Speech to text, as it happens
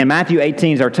And Matthew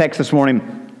 18 is our text this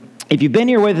morning. If you've been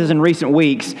here with us in recent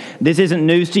weeks, this isn't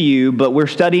news to you, but we're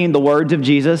studying the words of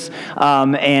Jesus,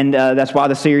 and that's why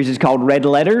the series is called Red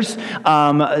Letters.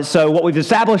 So what we've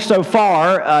established so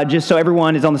far, just so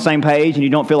everyone is on the same page and you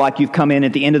don't feel like you've come in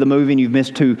at the end of the movie and you've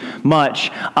missed too much,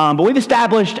 but we've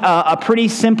established a pretty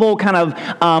simple kind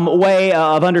of way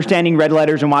of understanding red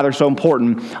letters and why they're so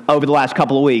important over the last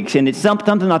couple of weeks. And it's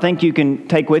something I think you can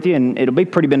take with you, and it'll be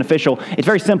pretty beneficial. It's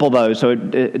very simple, though, so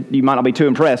you might not be too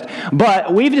impressed.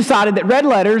 But we've decided that red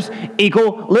letters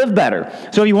equal live better.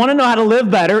 So if you want to know how to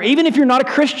live better, even if you're not a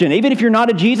Christian, even if you're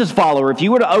not a Jesus follower, if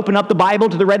you were to open up the Bible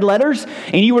to the red letters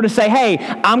and you were to say, hey,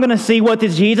 I'm going to see what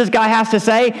this Jesus guy has to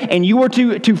say, and you were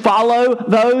to follow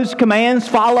those commands,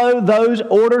 follow those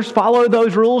orders, follow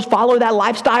those rules, follow that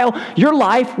lifestyle, your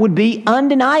life would be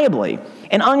undeniably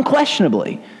and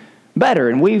unquestionably better.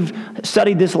 And we've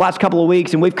studied this the last couple of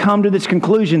weeks, and we've come to this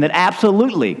conclusion that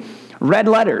absolutely red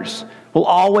letters will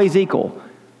always equal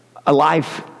a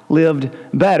life lived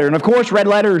better. And of course, red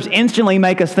letters instantly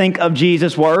make us think of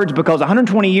Jesus' words, because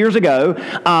 120 years ago,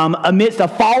 amidst a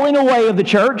falling away of the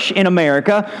church in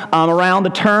America, around the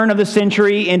turn of the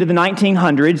century into the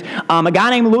 1900s, a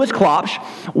guy named Louis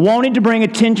Klopsch wanted to bring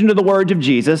attention to the words of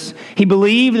Jesus. He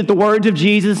believed that the words of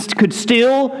Jesus could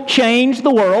still change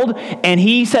the world, and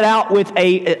he set out with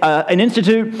an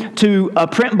institute to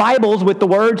print Bibles with the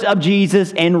words of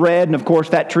Jesus in red. And of course,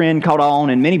 that trend caught on,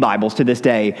 and many Bibles to this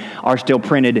day are still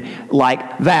printed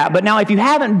like that. But now, if you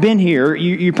haven't been here,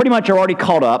 you pretty much are already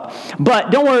caught up.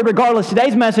 But don't worry, regardless,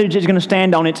 today's message is going to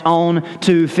stand on its own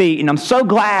 2 feet. And I'm so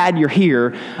glad you're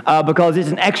here because it's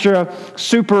an extra,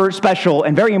 super special,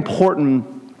 and very important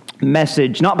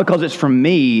message. Not because it's from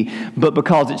me, but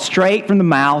because it's straight from the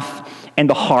mouth and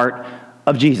the heart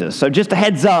of Jesus. So just a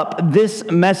heads up, this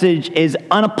message is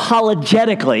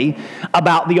unapologetically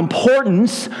about the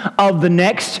importance of the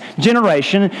next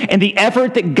generation and the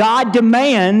effort that God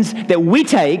demands that we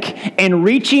take in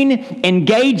reaching,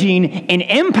 engaging, and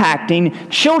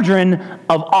impacting children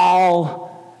of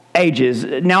all ages.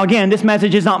 Now again, this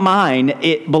message is not mine.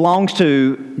 It belongs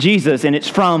to Jesus, and it's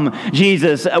from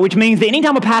Jesus, which means that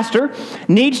anytime a pastor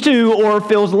needs to or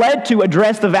feels led to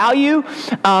address the value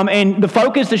and the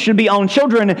focus that should be on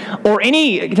children, or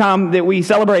any time that we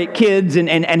celebrate kids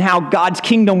and how God's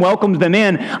kingdom welcomes them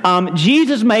in,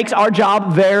 Jesus makes our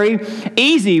job very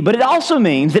easy. But it also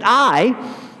means that I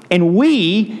and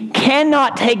we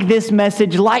cannot take this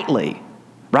message lightly,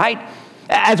 right?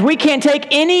 As we can't take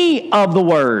any of the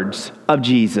words of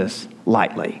Jesus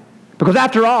lightly. Because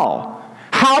after all,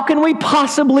 how can we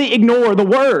possibly ignore the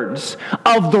words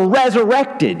of the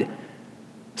resurrected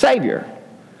Savior?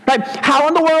 Right? How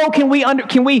in the world can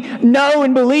we know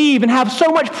and believe and have so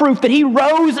much proof that He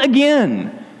rose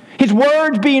again? His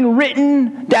words being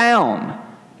written down,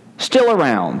 still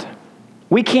around.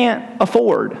 We can't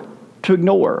afford to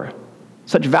ignore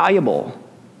such valuable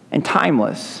and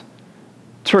timeless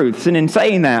truths. And in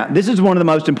saying that, this is one of the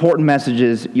most important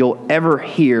messages you'll ever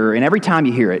hear. And every time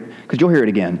you hear it, because you'll hear it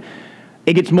again,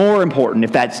 it gets more important,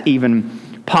 if that's even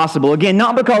possible. Again,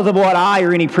 not because of what I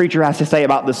or any preacher has to say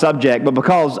about the subject, but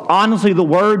because, honestly, the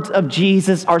words of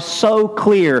Jesus are so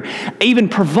clear, even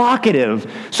provocative,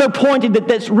 so pointed that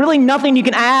there's really nothing you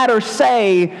can add or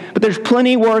say, but there's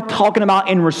plenty worth talking about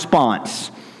in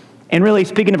response. And really,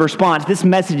 speaking of response, this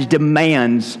message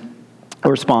demands a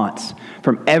response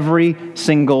from every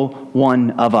single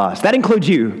one of us. That includes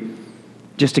you,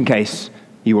 just in case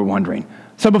you were wondering.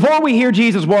 So before we hear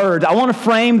Jesus' words, I want to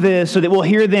frame this so that we'll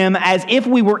hear them as if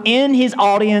we were in His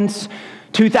audience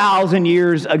 2,000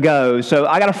 years ago. So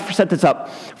I got to set this up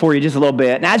for you just a little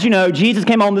bit. And as you know, Jesus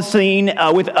came on the scene in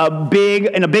a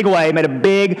big way, made a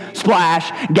big splash,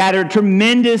 gathered a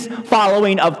tremendous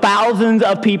following of thousands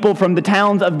of people from the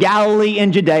towns of Galilee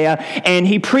and Judea, and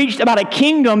He preached about a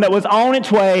kingdom that was on its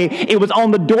way. It was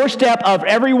on the doorstep of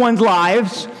everyone's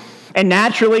lives. And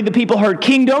naturally, the people heard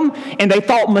kingdom, and they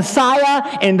thought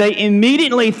Messiah, and they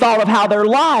immediately thought of how their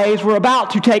lives were about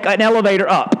to take an elevator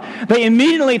up. They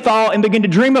immediately thought and began to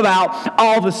dream about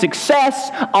all the success,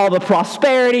 all the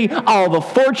prosperity, all the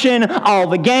fortune, all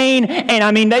the gain. And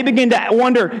I mean, they began to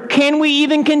wonder, can we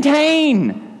even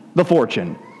contain the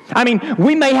fortune? I mean,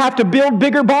 we may have to build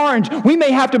bigger barns. We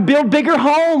may have to build bigger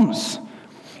homes.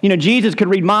 You know, Jesus could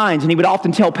read minds, and He would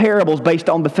often tell parables based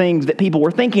on the things that people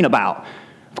were thinking about.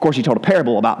 Of course, He told a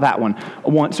parable about that one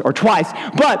once or twice.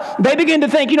 But they begin to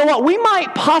think, you know what, we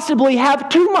might possibly have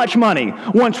too much money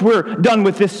once we're done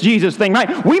with this Jesus thing,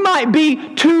 right? We might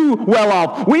be too well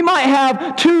off. We might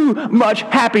have too much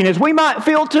happiness. We might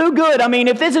feel too good. I mean,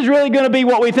 if this is really going to be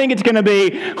what we think it's going to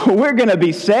be, we're going to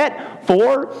be set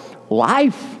for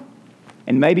life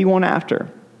and maybe one after.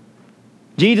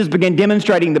 Jesus began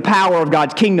demonstrating the power of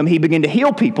God's kingdom. He began to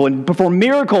heal people and perform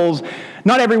miracles.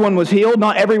 Not everyone was healed.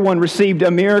 Not everyone received a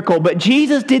miracle. But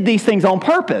Jesus did these things on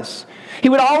purpose. He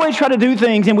would always try to do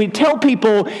things, and we'd tell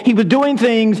people he was doing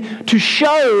things to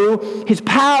show his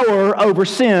power over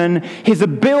sin, his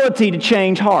ability to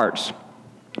change hearts.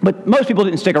 But most people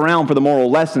didn't stick around for the moral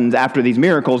lessons after these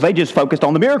miracles. They just focused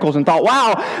on the miracles and thought,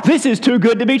 wow, this is too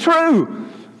good to be true.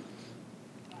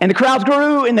 And the crowds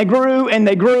grew, and they grew, and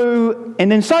they grew,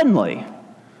 and then suddenly,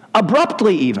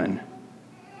 abruptly even,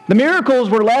 the miracles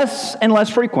were less and less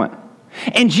frequent.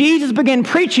 And Jesus began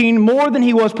preaching more than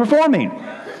he was performing.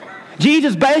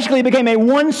 Jesus basically became a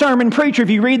one-sermon preacher.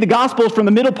 If you read the Gospels from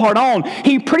the middle part on,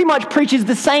 he pretty much preaches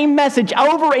the same message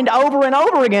over and over and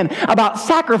over again about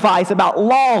sacrifice, about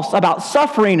loss, about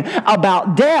suffering,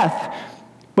 about death,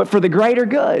 but for the greater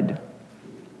good.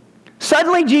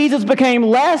 Suddenly, Jesus became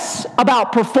less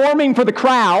about performing for the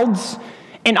crowds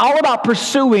and all about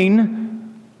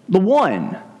pursuing the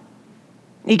one.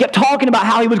 He kept talking about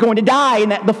how he was going to die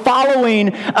and that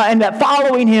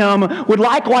following him would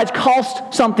likewise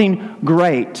cost something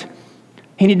great.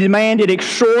 And he demanded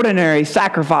extraordinary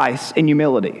sacrifice and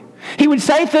humility. He would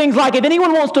say things like, if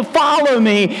anyone wants to follow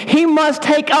me, he must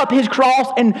take up his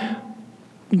cross and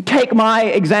take my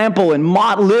example and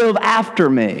live after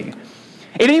me.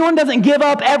 If anyone doesn't give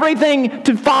up everything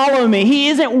to follow me, he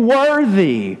isn't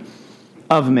worthy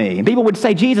of me. And people would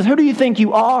say, Jesus, who do you think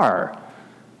you are?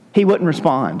 He wouldn't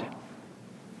respond.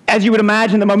 As you would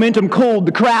imagine, the momentum cooled,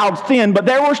 the crowds thinned, but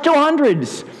there were still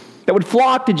hundreds that would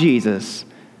flock to Jesus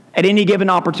at any given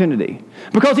opportunity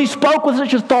because he spoke with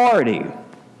such authority.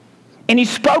 And he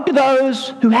spoke to those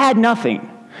who had nothing,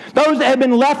 those that had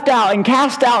been left out and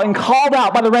cast out and called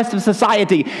out by the rest of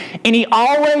society. And he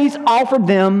always offered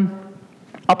them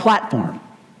a platform.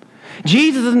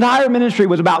 Jesus' entire ministry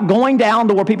was about going down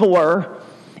to where people were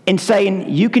and saying,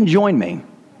 you can join me.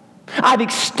 I've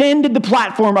extended the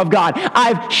platform of God.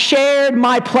 I've shared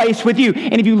my place with you.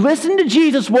 And if you listen to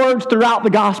Jesus' words throughout the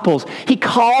Gospels, he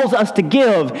calls us to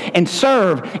give and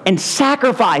serve and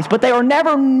sacrifice, but they are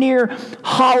never near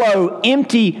hollow,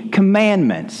 empty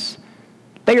commandments.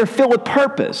 They are filled with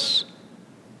purpose,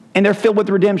 and they're filled with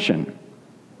redemption.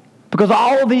 Because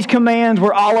all of these commands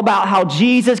were all about how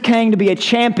Jesus came to be a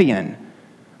champion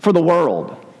for the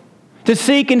world. To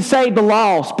seek and save the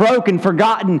lost, broken,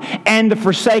 forgotten, and the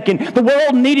forsaken. The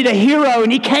world needed a hero,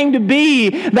 and he came to be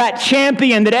that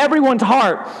champion that everyone's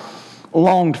heart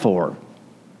longed for.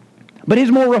 But his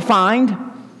more refined,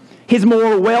 his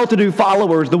more well-to-do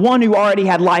followers, the one who already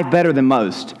had life better than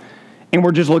most, and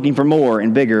were just looking for more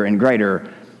and bigger and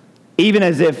greater, even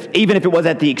if it was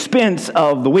at the expense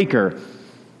of the weaker.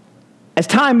 As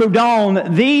time moved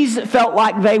on, these felt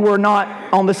like they were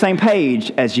not on the same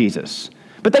page as Jesus.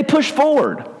 But they pushed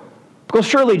forward because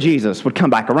surely Jesus would come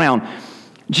back around.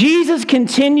 Jesus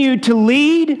continued to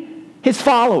lead his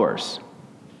followers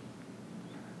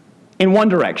in one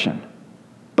direction,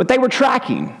 but they were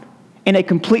tracking in a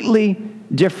completely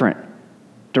different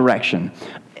direction.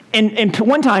 And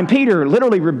one time, Peter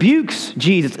literally rebukes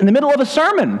Jesus in the middle of a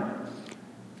sermon.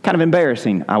 Kind of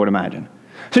embarrassing, I would imagine.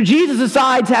 So Jesus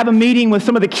decides to have a meeting with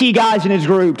some of the key guys in his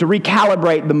group to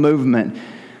recalibrate the movement.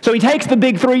 So he takes the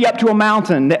big three up to a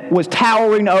mountain that was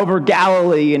towering over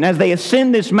Galilee. And as they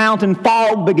ascend this mountain,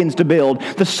 fog begins to build.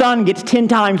 The sun gets 10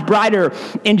 times brighter.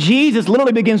 And Jesus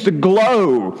literally begins to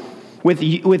glow with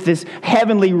this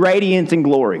heavenly radiance and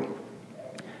glory.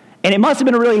 And it must have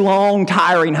been a really long,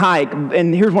 tiring hike.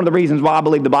 And here's one of the reasons why I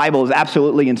believe the Bible is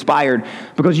absolutely inspired.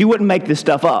 Because you wouldn't make this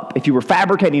stuff up. If you were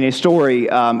fabricating a story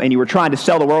and you were trying to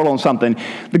sell the world on something.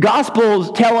 The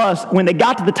Gospels tell us when they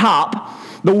got to the top,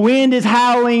 the wind is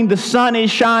howling, the sun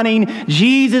is shining,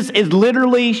 Jesus is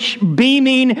literally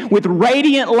beaming with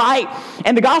radiant light.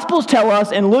 And the Gospels tell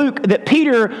us in Luke that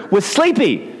Peter was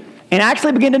sleepy and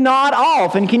actually began to nod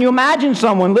off. And can you imagine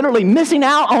someone literally missing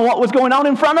out on what was going on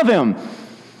in front of him?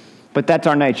 But that's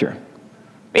our nature.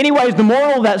 Anyways, the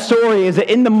moral of that story is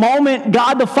that in the moment,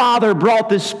 God the Father brought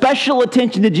this special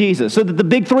attention to Jesus so that the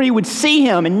big three would see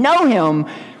him and know him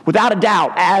without a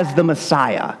doubt as the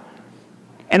Messiah.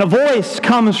 And a voice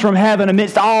comes from heaven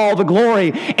amidst all the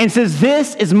glory and says,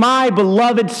 "This is my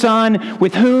beloved Son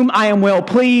with whom I am well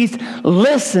pleased.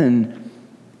 Listen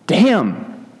to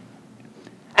him."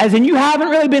 As in, you haven't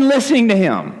really been listening to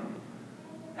him.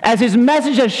 As his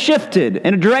message has shifted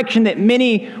in a direction that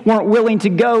many weren't willing to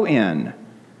go in.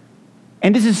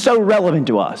 And this is so relevant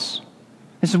to us.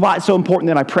 This is why it's so important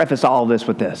that I preface all of this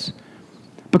with this.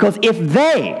 Because if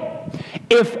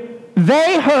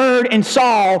they heard and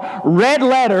saw red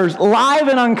letters live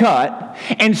and uncut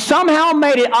and somehow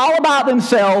made it all about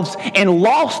themselves and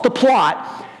lost the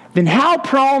plot, then how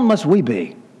prone must we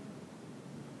be?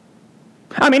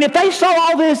 I mean, if they saw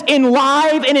all this in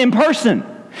live and in person,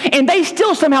 and they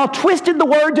still somehow twisted the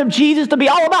words of Jesus to be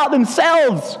all about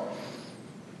themselves,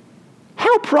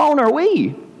 how prone are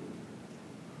we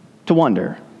to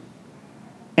wonder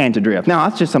and to drift? Now,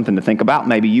 that's just something to think about.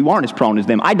 Maybe you aren't as prone as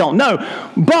them. I don't know.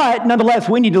 But nonetheless,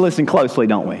 we need to listen closely,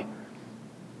 don't we?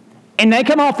 And they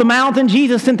come off the mountain.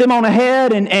 Jesus sent them on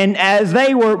ahead, and as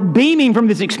they were beaming from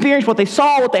this experience, what they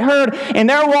saw, what they heard, and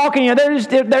they're walking,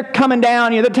 they're coming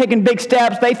down, they're taking big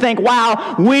steps. They think,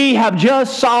 wow, we have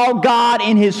just saw God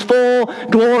in his full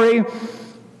glory.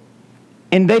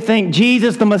 And they think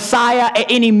Jesus, the Messiah, at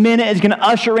any minute is going to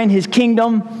usher in his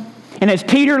kingdom. And as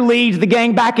Peter leads the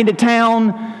gang back into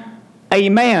town, a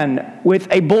man with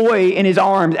a boy in his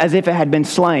arms as if it had been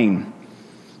slain.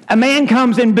 A man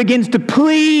comes and begins to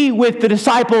plead with the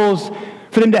disciples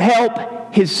for them to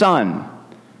help his son,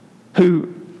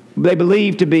 who they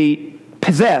believe to be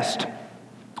possessed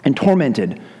and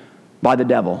tormented by the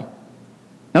devil.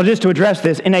 Now, just to address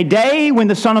this, in a day when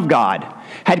the Son of God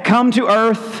had come to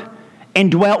earth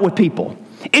and dwelt with people,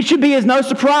 it should be as no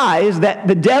surprise that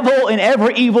the devil and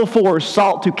every evil force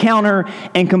sought to counter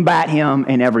and combat him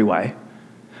in every way.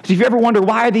 So if you ever wonder,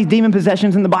 why are these demon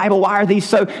possessions in the Bible? Why are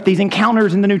these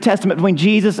encounters in the New Testament between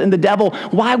Jesus and the devil?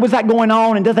 Why was that going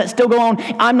on, and does that still go on?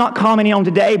 I'm not commenting on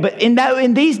today, but in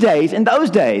those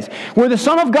days, where the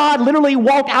Son of God literally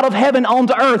walked out of heaven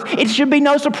onto earth, it should be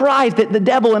no surprise that the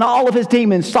devil and all of his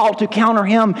demons sought to counter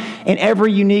him in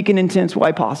every unique and intense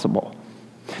way possible.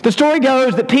 The story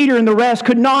goes that Peter and the rest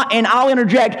could not, and I'll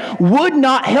interject, would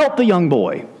not help the young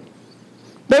boy.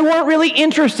 They weren't really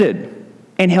interested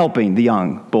in helping the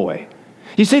young boy.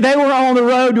 You see, they were on the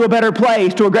road to a better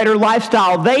place, to a greater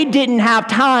lifestyle. They didn't have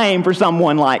time for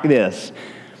someone like this.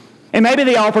 And maybe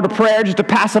they offered a prayer just to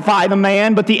pacify the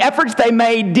man, but the efforts they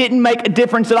made didn't make a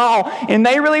difference at all, and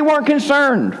they really weren't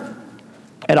concerned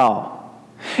at all.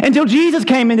 Until Jesus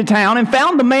came into town and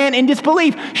found the man in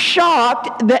disbelief,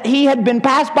 shocked that he had been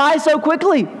passed by so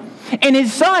quickly. And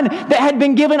his son that had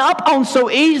been given up on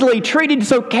so easily, treated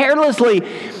so carelessly.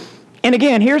 And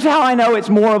again, here's how I know it's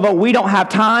more of a we don't have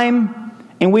time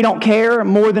and we don't care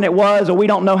more than it was, or we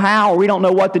don't know how, or we don't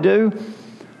know what to do.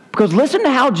 Because listen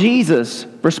to how Jesus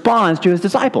responds to his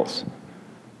disciples.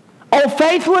 "O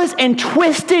faithless and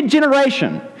twisted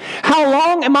generation, how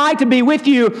long am I to be with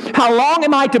you? How long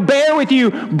am I to bear with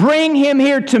you? Bring him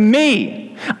here to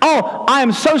me." "Oh, I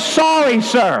am so sorry,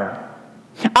 sir.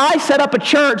 I set up a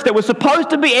church that was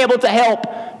supposed to be able to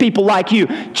help people like you,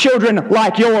 children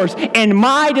like yours, and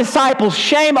my disciples,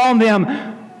 shame on them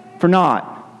for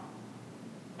not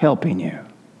helping you."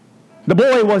 The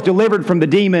boy was delivered from the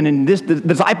demon, and the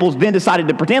disciples then decided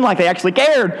to pretend like they actually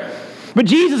cared. But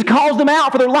Jesus calls them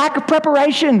out for their lack of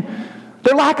preparation,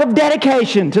 their lack of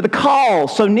dedication to the call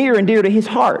so near and dear to his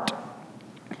heart.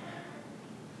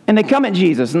 And they come at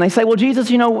Jesus and they say, "Well, Jesus,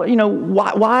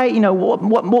 why,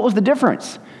 what was the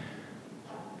difference?"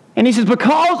 And he says,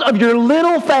 "Because of your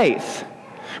little faith.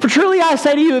 For truly I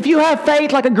say to you, if you have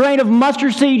faith like a grain of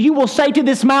mustard seed, you will say to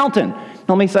this mountain."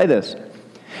 Let me say this.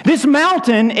 This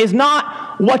mountain is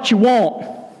not what you want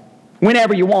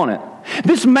whenever you want it.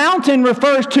 This mountain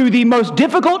refers to the most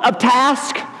difficult of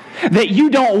tasks that you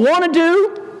don't want to do,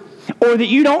 or that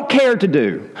you don't care to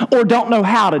do, or don't know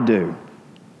how to do.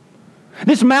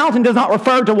 This mountain does not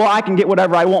refer to, well, I can get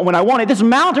whatever I want when I want it. This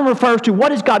mountain refers to,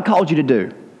 what has God called you to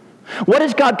do? What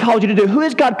has God called you to do? Who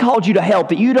has God called you to help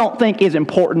that you don't think is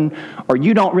important, or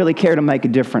you don't really care to make a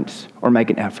difference or make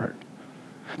an effort?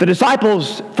 For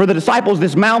the disciples,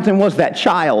 this mountain was that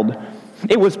child.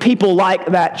 It was people like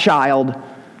that child.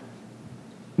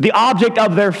 The object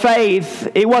of their faith,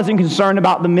 it wasn't concerned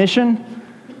about the mission.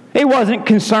 It wasn't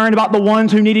concerned about the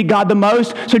ones who needed God the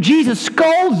most. So Jesus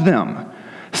scolds them,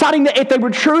 citing that if they were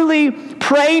truly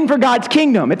praying for God's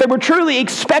kingdom, if they were truly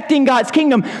expecting God's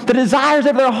kingdom, the desires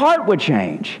of their heart would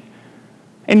change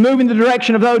and move in the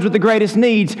direction of those with the greatest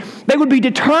needs. They would be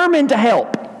determined to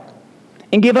help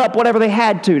and give up whatever they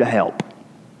had to help.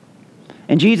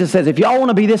 And Jesus says, if y'all want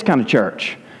to be this kind of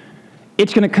church,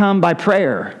 it's going to come by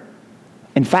prayer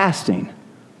and fasting.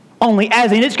 Only,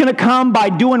 as in, it's going to come by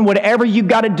doing whatever you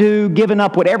got to do, giving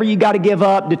up whatever you got to give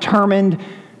up, determined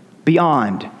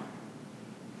beyond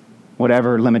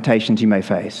whatever limitations you may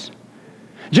face.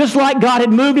 Just like God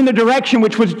had moved in the direction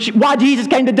which was why Jesus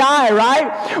came to die,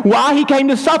 right? Why he came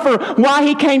to suffer, why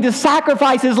he came to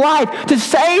sacrifice his life, to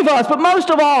save us, but most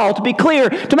of all, to be clear,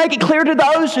 to make it clear to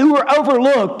those who were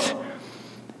overlooked,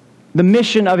 the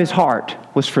mission of his heart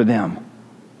was for them.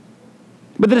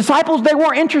 But the disciples, they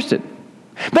weren't interested.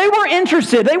 They weren't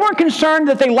interested. They weren't concerned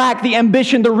that they lacked the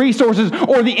ambition, the resources,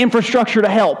 or the infrastructure to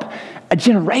help a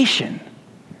generation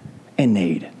in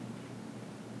need.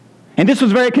 And this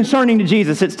was very concerning to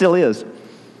Jesus. It still is.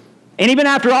 And even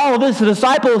after all of this, the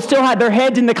disciples still had their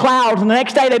heads in the clouds. And the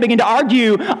next day they began to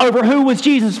argue over who was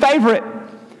Jesus' favorite.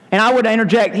 And I would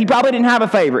interject, he probably didn't have a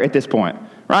favorite at this point,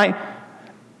 right?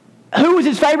 Who was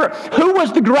his favorite? Who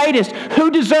was the greatest?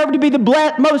 Who deserved to be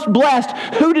the most blessed?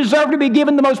 Who deserved to be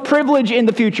given the most privilege in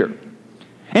the future?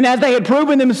 And as they had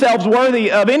proven themselves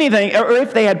worthy of anything, or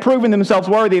if they had proven themselves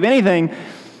worthy of anything,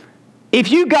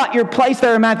 if you got your place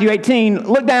there in Matthew 18,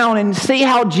 look down and see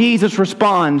how Jesus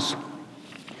responds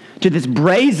to this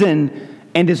brazen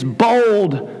and this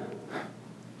bold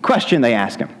question they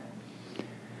ask him.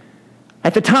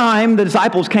 At the time, the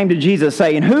disciples came to Jesus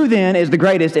saying, "Who then is the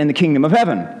greatest in the kingdom of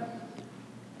heaven?"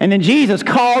 And then Jesus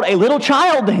called a little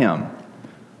child to him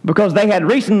because they had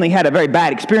recently had a very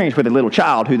bad experience with a little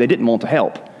child who they didn't want to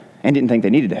help and didn't think they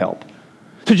needed to help.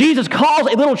 So Jesus calls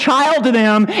a little child to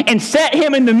them and set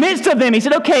him in the midst of them. He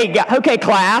said, okay,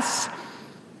 class,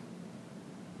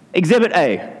 Exhibit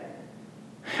A.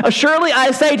 Surely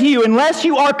I say to you, unless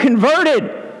you are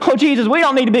converted, oh Jesus, we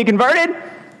don't need to be converted.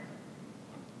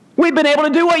 We've been able to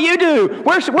do what you do.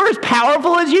 We're as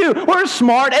powerful as you. We're as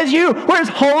smart as you. We're as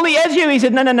holy as you. He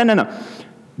said, no.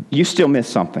 You still miss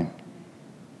something.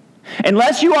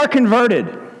 Unless you are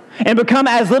converted and become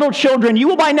as little children, you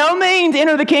will by no means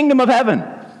enter the kingdom of heaven.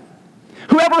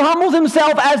 Whoever humbles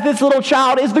himself as this little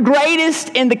child is the greatest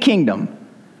in the kingdom.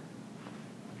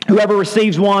 Whoever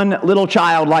receives one little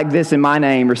child like this in my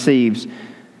name receives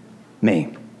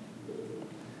me.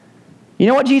 You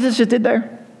know what Jesus just did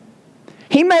there?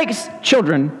 He makes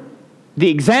children the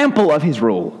example of his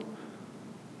rule,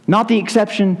 not the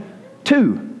exception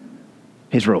to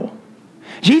his rule.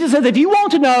 Jesus says, if you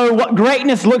want to know what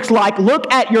greatness looks like,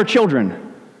 look at your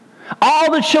children. All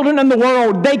the children in the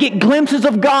world, they get glimpses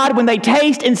of God when they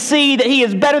taste and see that he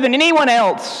is better than anyone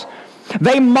else.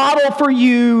 They model for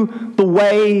you the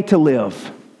way to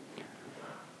live.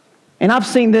 And I've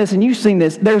seen this, and you've seen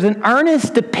this. There's an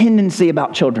earnest dependency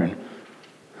about children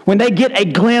when they get a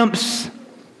glimpse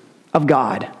of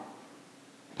God.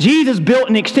 Jesus built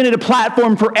and extended a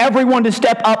platform for everyone to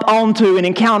step up onto and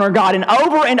encounter God. And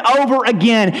over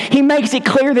again, he makes it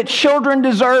clear that children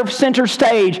deserve center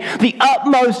stage, the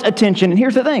utmost attention. And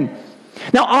here's the thing.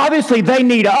 Now, obviously, they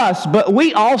need us, but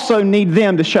we also need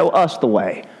them to show us the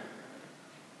way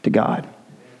to God.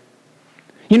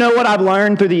 You know what I've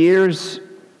learned through the years,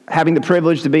 having the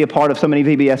privilege to be a part of so many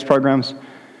VBS programs?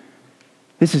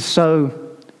 This is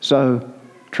so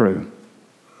true.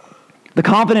 The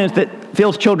confidence that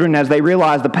fills children as they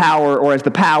realize the power, or as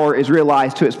the power is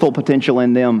realized to its full potential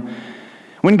in them.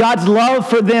 When God's love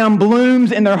for them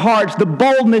blooms in their hearts, the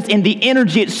boldness and the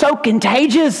energy, it's so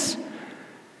contagious.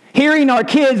 Hearing our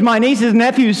kids, my nieces and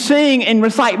nephews, sing and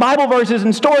recite Bible verses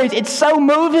and stories, it's so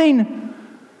moving.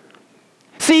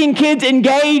 Seeing kids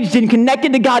engaged and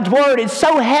connected to God's Word, it's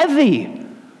so heavy.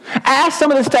 Ask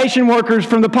some of the station workers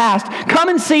from the past. Come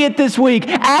and see it this week.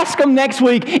 Ask them next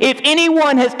week if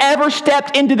anyone has ever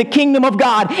stepped into the kingdom of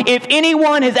God, if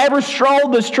anyone has ever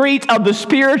strolled the streets of the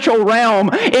spiritual realm,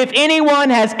 if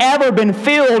anyone has ever been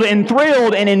filled and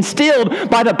thrilled and instilled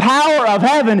by the power of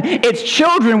heaven, it's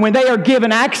children when they are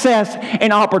given access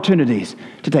and opportunities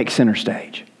to take center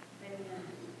stage.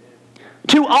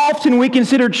 Too often we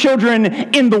consider children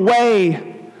in the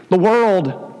way the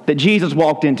world that Jesus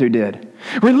walked into did.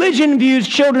 Religion views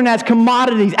children as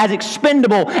commodities, as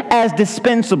expendable, as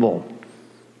dispensable.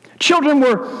 Children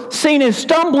were seen as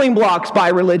stumbling blocks by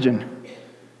religion. And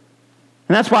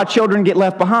that's why children get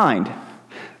left behind.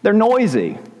 They're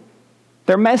noisy.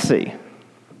 They're messy.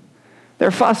 They're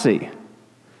fussy.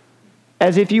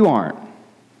 As if you aren't.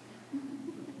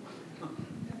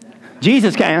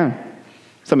 Jesus came.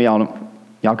 Some of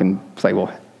y'all can say,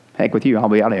 well, heck with you, I'll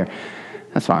be out of here.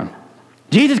 That's fine.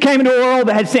 Jesus came into a world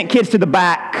that had sent kids to the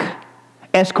back,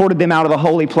 escorted them out of the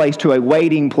holy place to a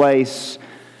waiting place.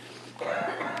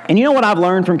 And you know what I've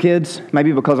learned from kids?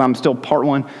 Maybe because I'm still part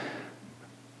one.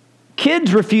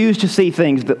 Kids refuse to see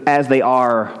things as they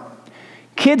are.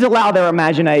 Kids allow their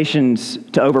imaginations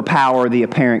to overpower the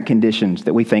apparent conditions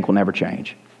that we think will never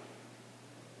change.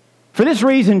 For this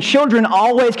reason, children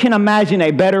always can imagine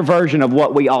a better version of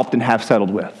what we often have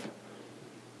settled with.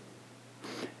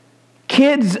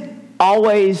 Kids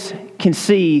always can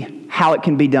see how it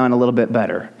can be done a little bit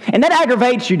better. And that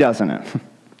aggravates you, doesn't it?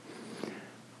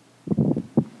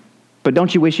 But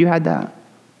don't you wish you had that?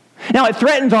 Now, it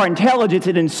threatens our intelligence.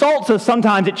 It insults us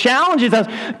sometimes. It challenges us.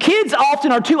 Kids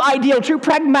often are too ideal, too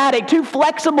pragmatic, too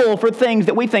flexible for things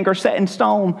that we think are set in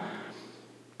stone.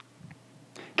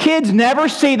 Kids never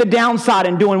see the downside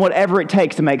in doing whatever it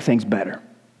takes to make things better.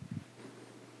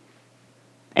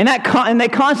 And they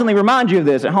constantly remind you of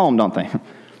this at home, don't they?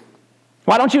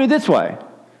 Why don't you do it this way?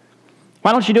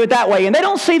 Why don't you do it that way? And they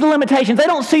don't see the limitations. They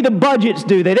don't see the budgets,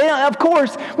 do they? Of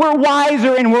course, we're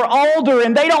wiser and we're older,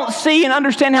 and they don't see and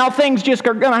understand how things just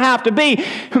are going to have to be.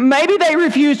 Maybe they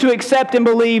refuse to accept and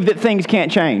believe that things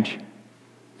can't change.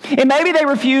 And maybe they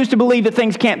refuse to believe that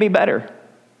things can't be better.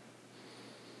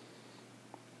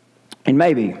 And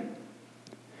maybe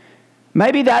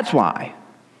that's why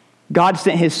God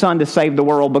sent his son to save the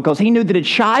world, because he knew that a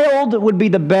child would be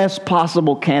the best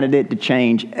possible candidate to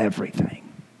change everything.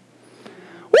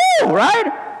 Woo,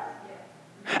 right?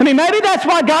 I mean, maybe that's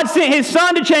why God sent his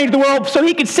son to change the world, so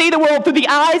he could see the world through the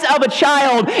eyes of a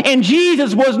child, and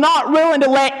Jesus was not willing to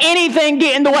let anything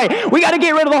get in the way. We got to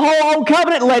get rid of the whole old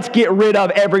covenant. Let's get rid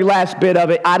of every last bit of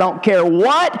it. I don't care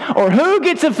what or who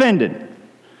gets offended.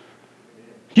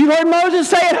 You heard Moses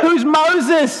say it. Who's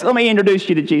Moses? Let me introduce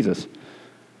you to Jesus.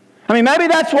 I mean, maybe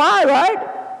that's why, right?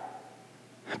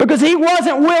 Because he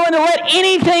wasn't willing to let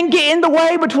anything get in the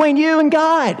way between you and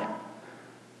God.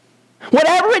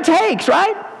 Whatever it takes,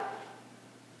 right?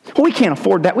 Well, we can't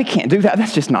afford that. We can't do that.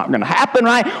 That's just not going to happen,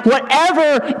 right?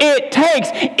 Whatever it takes.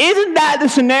 Isn't that the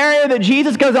scenario that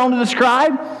Jesus goes on to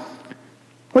describe?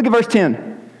 Look at verse 10.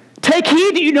 Take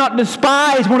heed that you not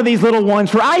despise one of these little ones,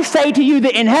 for I say to you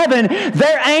that in heaven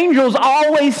their angels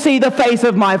always see the face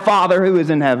of my Father who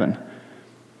is in heaven.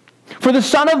 For the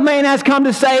Son of Man has come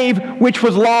to save which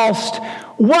was lost.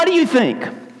 What do you think?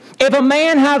 If a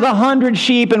man has 100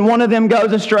 sheep and one of them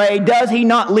goes astray, does he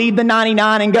not leave the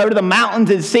 99 and go to the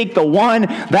mountains and seek the one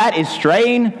that is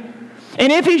straying?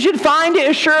 And if he should find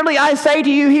it, assuredly I say to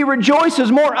you, he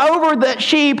rejoices more over the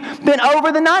sheep than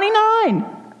over the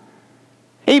 99.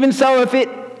 Even so, it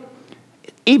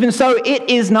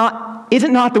is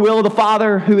it not the will of the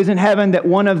Father who is in heaven that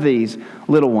one of these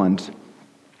little ones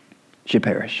should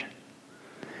perish?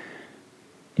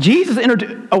 Jesus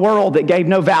entered a world that gave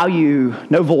no value,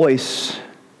 no voice,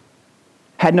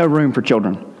 had no room for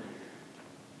children.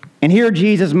 And here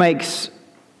Jesus makes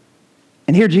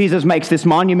this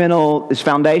monumental, this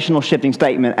foundational shifting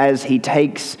statement as he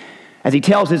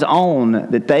tells his own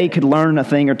that they could learn a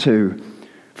thing or two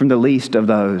from the least of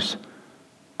those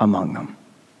among them.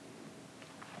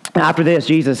 And after this,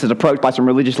 Jesus is approached by some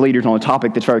religious leaders on a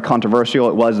topic that's very controversial.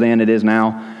 It was then, it is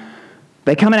now.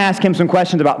 They come and ask him some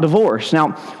questions about divorce.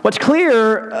 Now, what's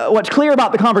clear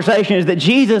about the conversation is that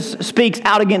Jesus speaks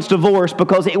out against divorce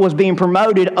because it was being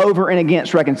promoted over and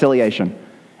against reconciliation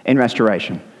and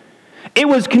restoration. It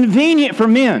was convenient for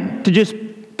men to just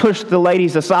push the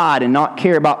ladies aside and not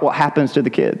care about what happens to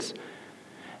the kids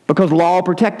because law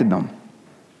protected them.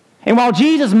 And while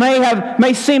Jesus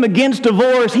may seem against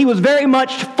divorce, he was very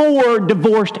much for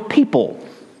divorced people.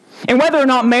 And whether or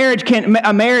not a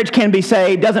marriage can be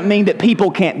saved doesn't mean that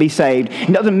people can't be saved.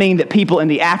 It doesn't mean that people in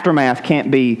the aftermath can't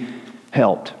be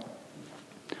helped.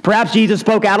 Perhaps Jesus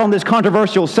spoke out on this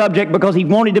controversial subject because he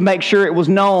wanted to make sure it was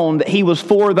known that he was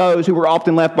for those who were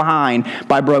often left behind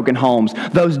by broken homes,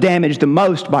 those damaged the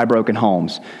most by broken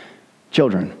homes,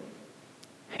 children.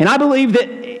 And I believe that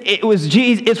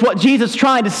it's what Jesus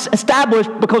tried to establish,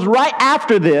 because right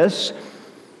after this,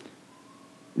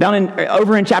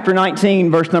 over in chapter 19,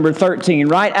 verse number 13,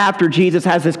 right after Jesus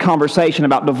has this conversation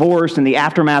about divorce and the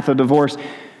aftermath of divorce,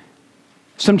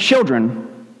 some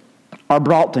children are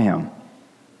brought to him.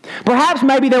 Perhaps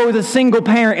maybe there was a single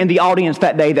parent in the audience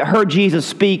that day that heard Jesus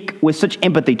speak with such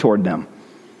empathy toward them.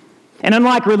 And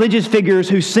unlike religious figures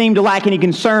who seemed to lack any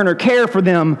concern or care for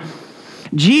them,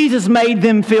 Jesus made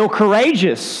them feel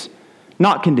courageous,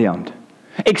 not condemned.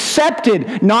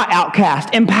 Accepted, not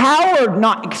outcast. Empowered,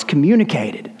 not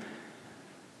excommunicated.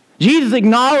 Jesus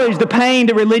acknowledged the pain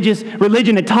that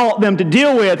religion had taught them to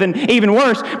deal with, and even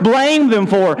worse, blamed them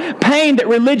for. Pain that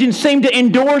religion seemed to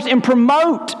endorse and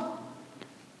promote.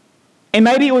 And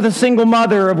maybe it was a single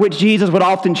mother of which Jesus would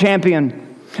often champion.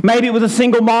 Maybe it was a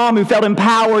single mom who felt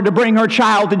empowered to bring her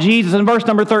child to Jesus. And verse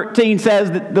number 13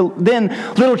 says that then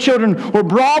little children were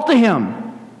brought to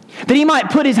him, that he might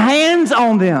put his hands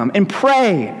on them and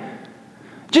pray.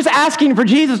 Just asking for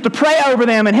Jesus to pray over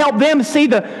them and help them see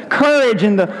the courage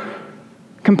and the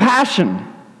compassion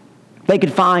they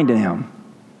could find in him.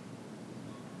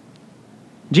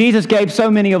 Jesus gave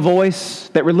so many a voice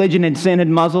that religion and sin had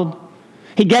muzzled.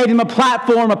 He gave them a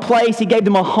platform, a place. He gave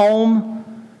them a home.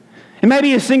 And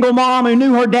maybe a single mom who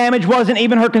knew her damage wasn't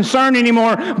even her concern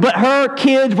anymore, but her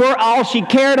kids were all she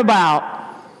cared about.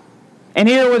 And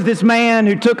here was this man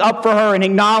who took up for her and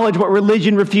acknowledged what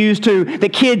religion refused to,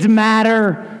 that kids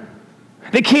matter,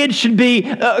 The kids should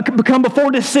become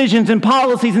before decisions and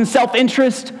policies and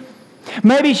self-interest.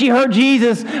 Maybe she heard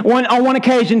Jesus on one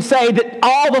occasion say that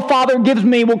all the Father gives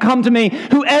me will come to me.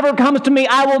 Whoever comes to me,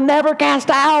 I will never cast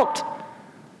out.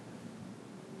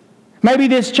 Maybe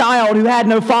this child who had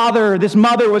no father, this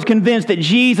mother was convinced that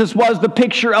Jesus was the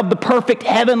picture of the perfect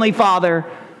heavenly Father.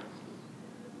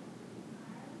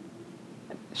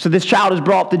 So this child is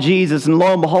brought to Jesus, and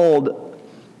lo and behold,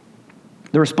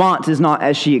 the response is not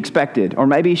as she expected. Or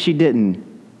maybe she didn't.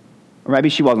 Or maybe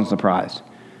she wasn't surprised.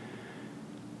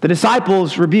 The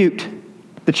disciples rebuked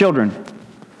the children.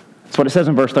 That's what it says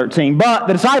in verse 13. But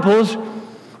the disciples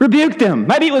rebuked them.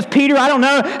 Maybe it was Peter, I don't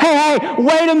know. Hey,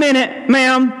 wait a minute,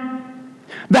 ma'am.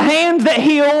 The hands that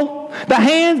heal, the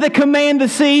hands that command the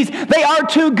seas, they are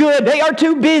too good. They are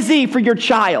too busy for your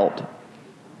child.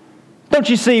 Don't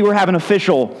you see we're having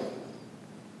official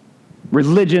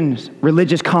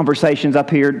religious conversations up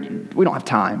here? We don't have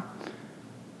time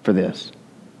for this.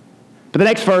 But the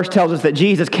next verse tells us that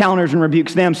Jesus counters and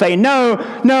rebukes them, saying,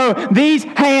 No, these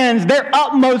hands, their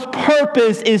utmost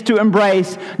purpose is to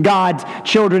embrace God's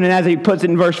children. And as he puts it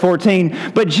in verse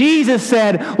 14, but Jesus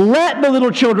said, let the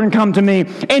little children come to me,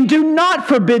 and do not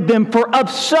forbid them, for of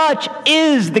such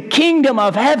is the kingdom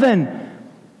of heaven. And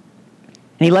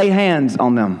he laid hands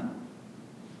on them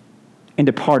and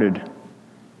departed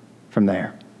from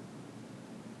there.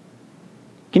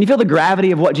 Can you feel the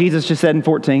gravity of what Jesus just said in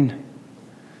 14?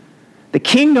 The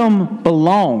kingdom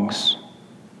belongs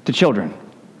to children.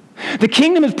 The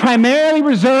kingdom is primarily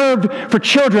reserved for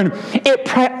children. It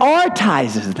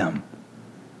prioritizes them.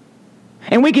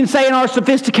 And we can say in our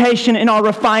sophistication, in our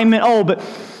refinement,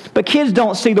 but kids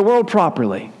don't see the world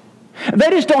properly. They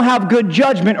just don't have good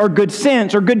judgment or good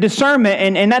sense or good discernment,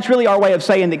 and that's really our way of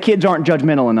saying that kids aren't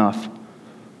judgmental enough.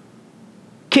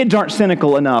 Kids aren't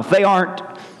cynical enough. They aren't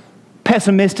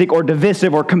pessimistic or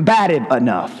divisive or combative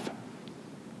enough.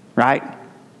 Right?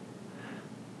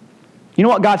 You know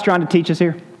what God's trying to teach us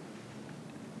here?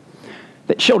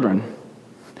 That children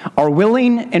are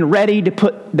willing and ready to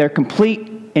put their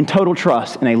complete and total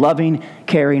trust in a loving,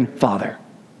 caring Father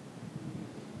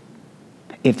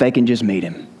if they can just meet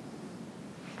Him.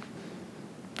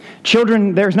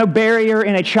 Children, there's no barrier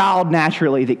in a child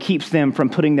naturally that keeps them from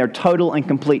putting their total and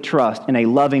complete trust in a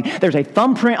loving. There's a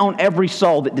thumbprint on every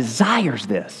soul that desires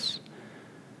this.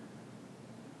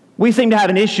 We seem to have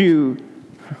an issue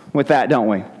with that, don't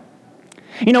we?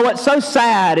 You know what's so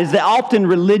sad is that often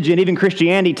religion, even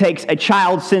Christianity, takes a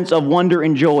child's sense of wonder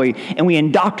and joy, and we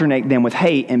indoctrinate them with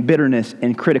hate and bitterness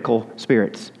and critical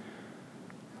spirits.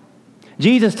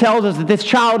 Jesus tells us that this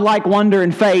childlike wonder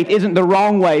and faith isn't the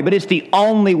wrong way, but it's the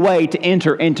only way to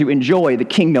enter and to enjoy the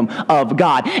kingdom of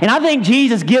God. And I think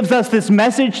Jesus gives us this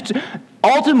message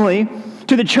ultimately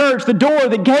to the church, the door,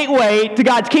 the gateway to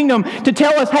God's kingdom, to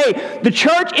tell us, hey, the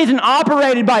church isn't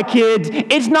operated by kids.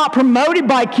 It's not promoted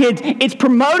by kids. It's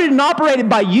promoted and operated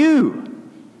by you.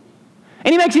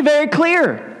 And he makes it very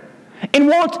clear and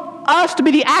wants us to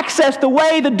be the access, the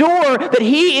way, the door that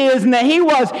he is and that he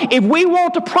was. If we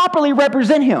want to properly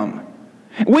represent him,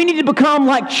 we need to become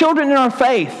like children in our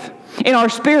faith, in our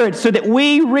spirits, so that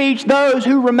we reach those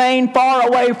who remain far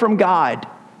away from God.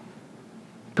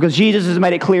 Because Jesus has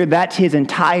made it clear that's his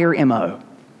entire MO.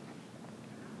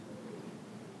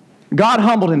 God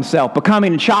humbled himself,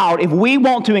 becoming a child. If we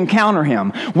want to encounter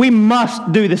him, we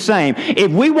must do the same.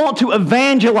 If we want to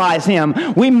evangelize him,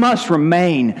 we must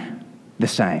remain the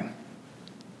same.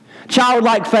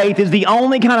 Childlike faith is the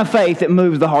only kind of faith that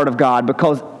moves the heart of God,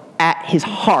 because at his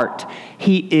heart,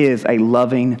 he is a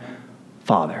loving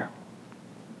Father.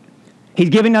 He's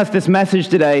giving us this message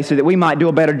today so that we might do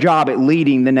a better job at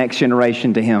leading the next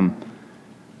generation to him.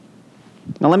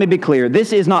 Now let me be clear.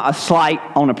 This is not a slight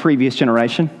on a previous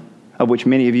generation, of which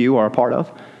many of you are a part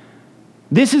of.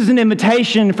 This is an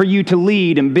invitation for you to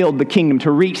lead and build the kingdom,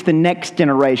 to reach the next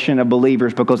generation of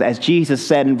believers, because as Jesus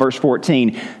said in verse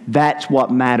 14, that's what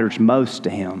matters most to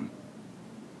him.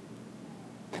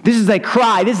 This is a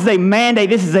cry, this is a mandate,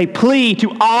 this is a plea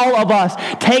to all of us.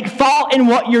 Take thought in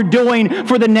what you're doing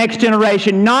for the next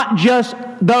generation, not just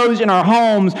those in our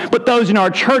homes, but those in our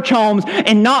church homes,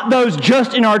 and not those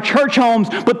just in our church homes,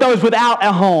 but those without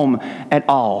a home at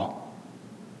all.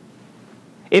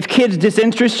 If kids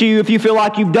disinterest you, if you feel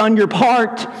like you've done your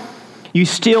part, you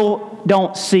still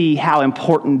don't see how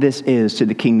important this is to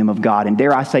the kingdom of God. And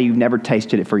dare I say, you've never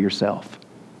tasted it for yourself.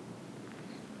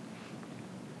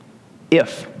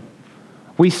 If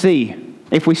we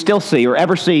still see or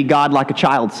ever see God like a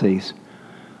child sees,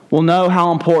 we'll know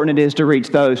how important it is to reach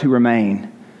those who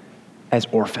remain as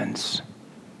orphans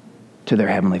to their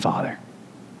Heavenly Father.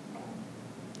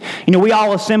 You know, we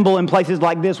all assemble in places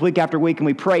like this week after week, and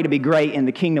we pray to be great in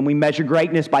the kingdom. We measure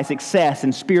greatness by success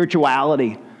and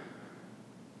spirituality.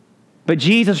 But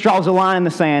Jesus draws a line in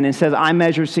the sand and says, I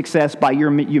measure success by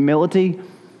your humility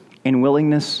and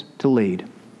willingness to lead.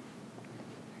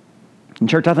 And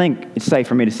church, I think it's safe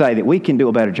for me to say that we can do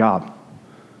a better job.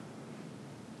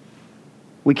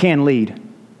 We can lead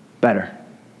better,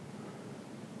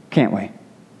 can't we?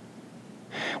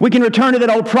 We can return to that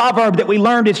old proverb that we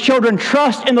learned as children,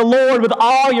 trust in the Lord with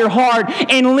all your heart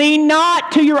and lean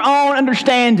not to your own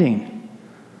understanding.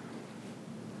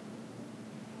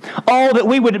 Oh, that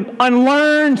we would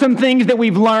unlearn some things that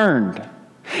we've learned.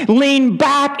 Lean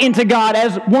back into God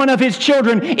as one of His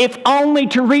children, if only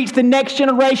to reach the next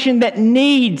generation that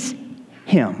needs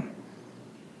Him.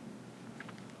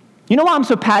 You know why I'm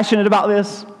so passionate about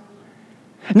this?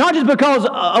 Not just because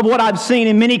of what I've seen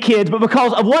in many kids, but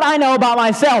because of what I know about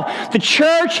myself. The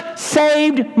church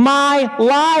saved my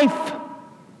life.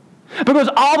 Because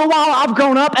all the while I've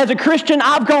grown up as a Christian,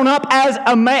 I've grown up as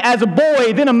a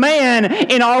boy, then a man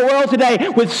in our world today,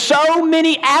 with so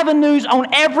many avenues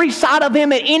on every side of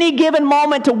him at any given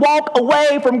moment to walk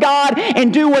away from God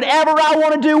and do whatever I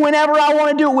want to do, whenever I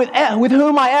want to do it, with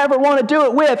whom I ever want to do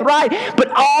it with, right? But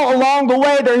all along the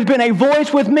way, there's been a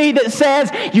voice with me that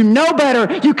says, you know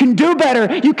better, you can do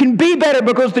better, you can be better,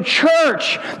 because the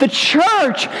church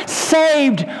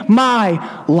saved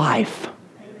my life.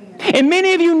 And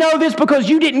many of you know this because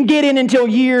you didn't get in until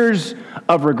years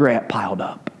of regret piled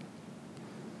up.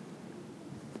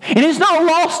 And it's not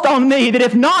lost on me that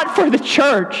if not for the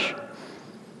church,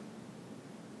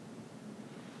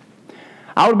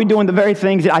 I would be doing the very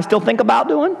things that I still think about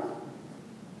doing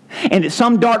and that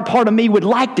some dark part of me would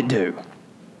like to do.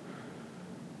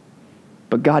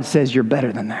 But God says you're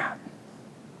better than that.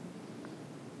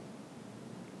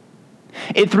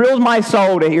 It thrills my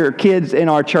soul to hear kids in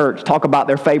our church talk about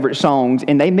their favorite songs,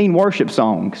 and they mean worship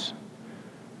songs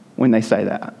when they say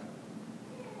that.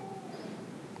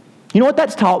 You know what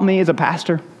that's taught me as a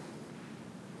pastor?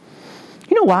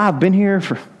 You know why I've been here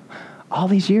for all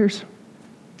these years?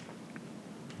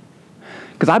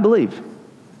 Because I believe,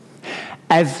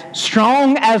 as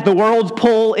strong as the world's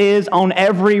pull is on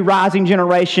every rising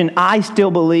generation, I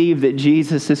still believe that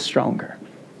Jesus is stronger.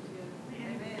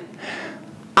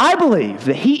 I believe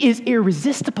that He is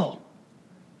irresistible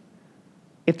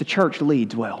if the church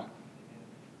leads well.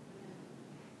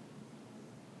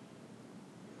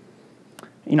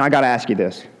 You know, I got to ask you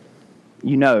this.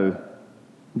 You know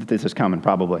that this is coming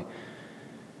probably.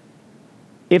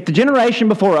 If the generation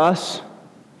before us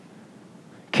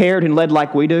cared and led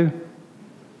like we do,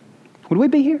 would we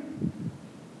be here?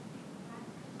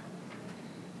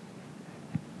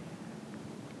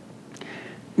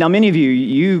 Now, many of you,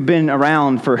 you've been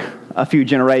around for a few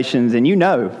generations, and you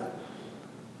know.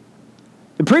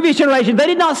 The previous generation, they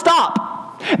did not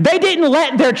stop. They didn't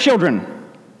let their children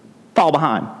fall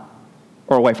behind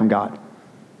or away from God.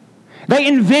 They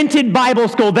invented Bible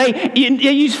school. They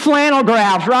used flannel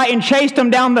graphs, right, and chased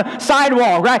them down the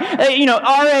sidewalk, right?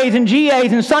 RAs and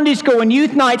GAs and Sunday school and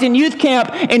youth nights and youth camp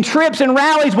and trips and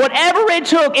rallies, whatever it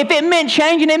took. If it meant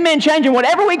changing, it meant changing.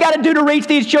 Whatever we got to do to reach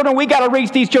these children, we got to reach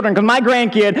these children. Because my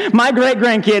grandkid, my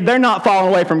great-grandkid, they're not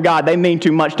falling away from God. They mean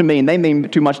too much to me, and they mean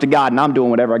too much to God, and I'm doing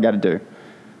whatever I got to do.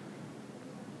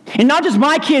 And not just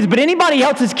my kids, but anybody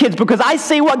else's kids, because I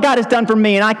see what God has done for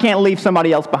me, and I can't leave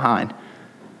somebody else behind.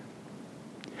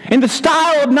 And the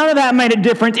style of none of that made a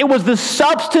difference. It was the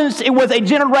substance. It was a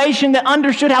generation that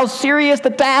understood how serious the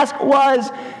task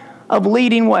was of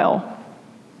leading well.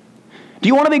 Do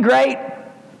you want to be great?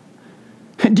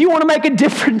 Do you want to make a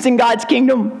difference in God's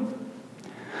kingdom?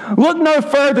 Look no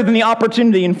further than the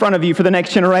opportunity in front of you for the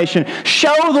next generation.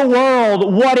 Show the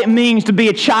world what it means to be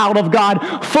a child of God,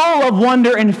 full of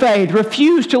wonder and faith.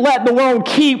 Refuse to let the world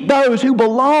keep those who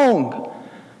belong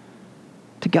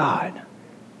to God.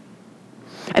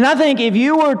 And I think if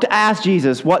you were to ask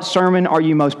Jesus, what sermon are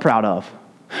you most proud of?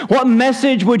 What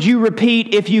message would you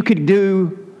repeat if you could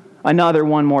do another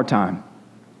one more time?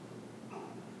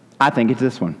 I think it's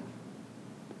this one.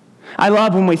 I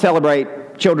love when we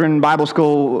celebrate children, Bible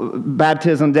school,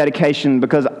 baptism, dedication,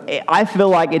 because I feel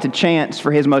like it's a chance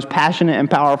for His most passionate and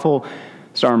powerful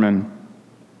sermon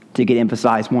to get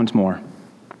emphasized once more.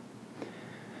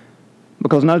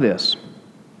 Because know this.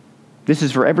 This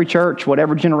is for every church,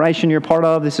 whatever generation you're part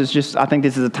of. I think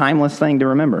this is a timeless thing to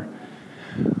remember.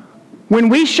 When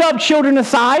we shove children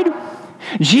aside,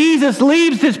 Jesus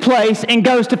leaves this place and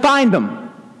goes to find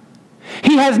them.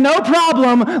 He has no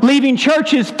problem leaving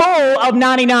churches full of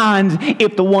 99s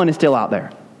if the one is still out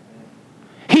there.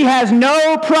 He has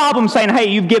no problem saying, hey,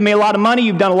 you've given me a lot of money,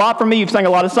 you've done a lot for me, you've sung a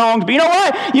lot of songs, but you know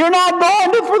what? You're not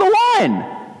going for the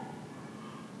one.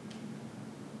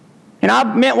 And I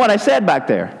meant what I said back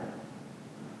there.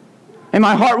 And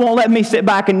my heart won't let me sit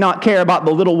back and not care about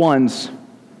the little ones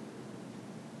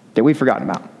that we've forgotten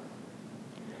about.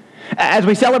 As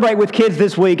we celebrate with kids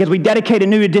this week, as we dedicate a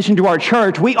new addition to our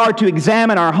church, we are to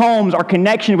examine our homes, our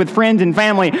connection with friends and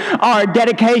family, our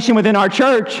dedication within our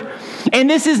church. And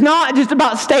this is not just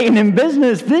about staying in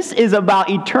business. This is about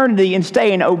eternity and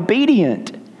staying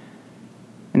obedient.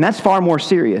 And that's far more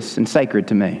serious and sacred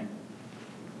to me.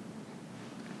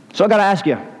 So I got to ask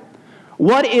you,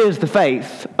 what is the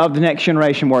faith of the next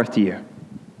generation worth to you?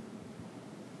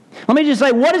 Let me just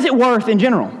say, what is it worth in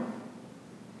general?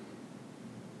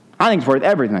 I think it's worth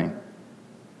everything.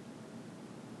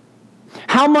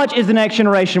 How much is the next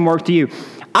generation worth to you?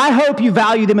 I hope you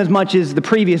value them as much as the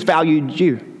previous valued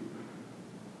you.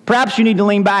 Perhaps you need to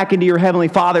lean back into your Heavenly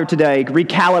Father today,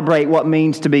 recalibrate what it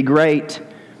means to be great.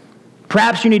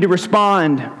 Perhaps you need to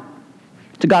respond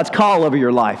to God's call over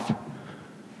your life.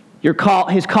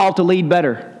 His call to lead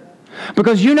better.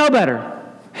 Because you know better.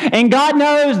 And God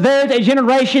knows there's a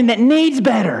generation that needs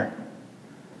better.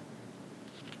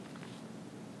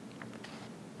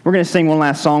 We're going to sing one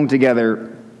last song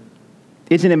together.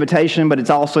 It's an invitation, but it's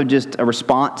also just a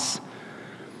response.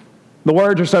 The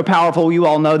words are so powerful. You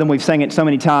all know them. We've sang it so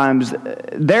many times.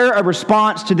 They're a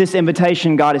response to this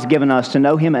invitation God has given us to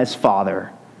know Him as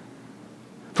Father.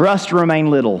 For us to remain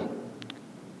little,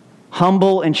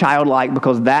 humble and childlike,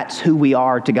 because that's who we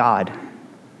are to God.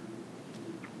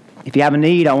 If you have a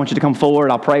need, I want you to come forward.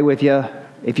 I'll pray with you.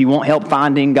 If you want help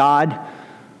finding God,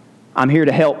 I'm here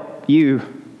to help you.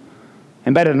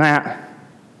 And better than that,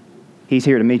 He's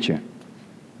here to meet you.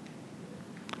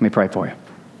 Let me pray for you.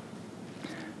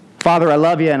 Father, I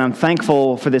love you, and I'm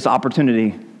thankful for this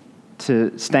opportunity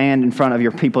to stand in front of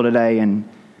your people today and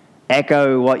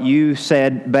echo what you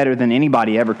said better than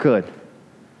anybody ever could.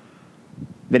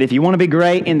 That if you want to be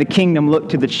great in the kingdom, look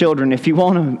to the children. If you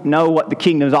want to know what the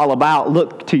kingdom is all about,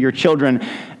 look to your children.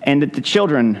 And that the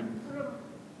children,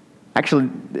 actually,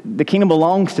 the kingdom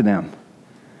belongs to them.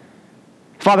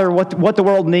 Father, what the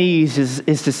world needs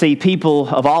is to see people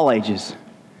of all ages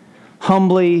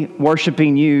humbly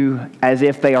worshiping you as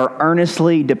if they are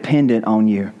earnestly dependent on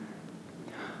you.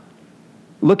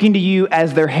 Looking to you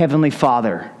as their heavenly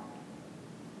Father,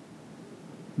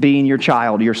 being your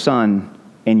child, your son,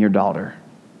 and your daughter.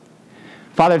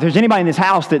 Father, if there's anybody in this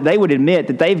house that they would admit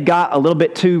that they've got a little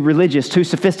bit too religious, too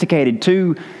sophisticated,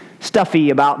 too stuffy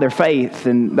about their faith,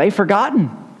 and they've forgotten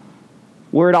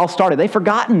where it all started. They've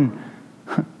forgotten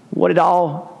what it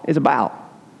all is about.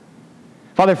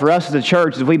 Father, for us as a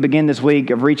church, as we begin this week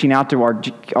of reaching out to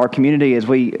our community, as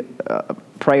we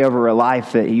pray over a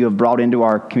life that you have brought into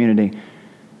our community,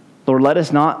 Lord, let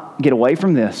us not get away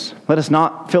from this. Let us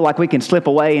not feel like we can slip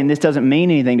away and this doesn't mean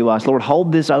anything to us. Lord,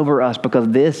 hold this over us because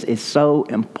this is so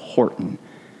important.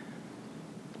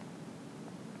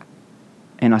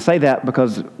 And I say that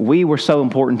because we were so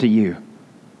important to you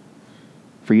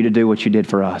for you to do what you did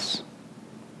for us.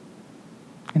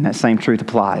 And that same truth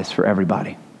applies for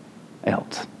everybody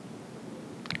else.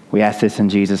 We ask this in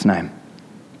Jesus' name.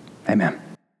 Amen.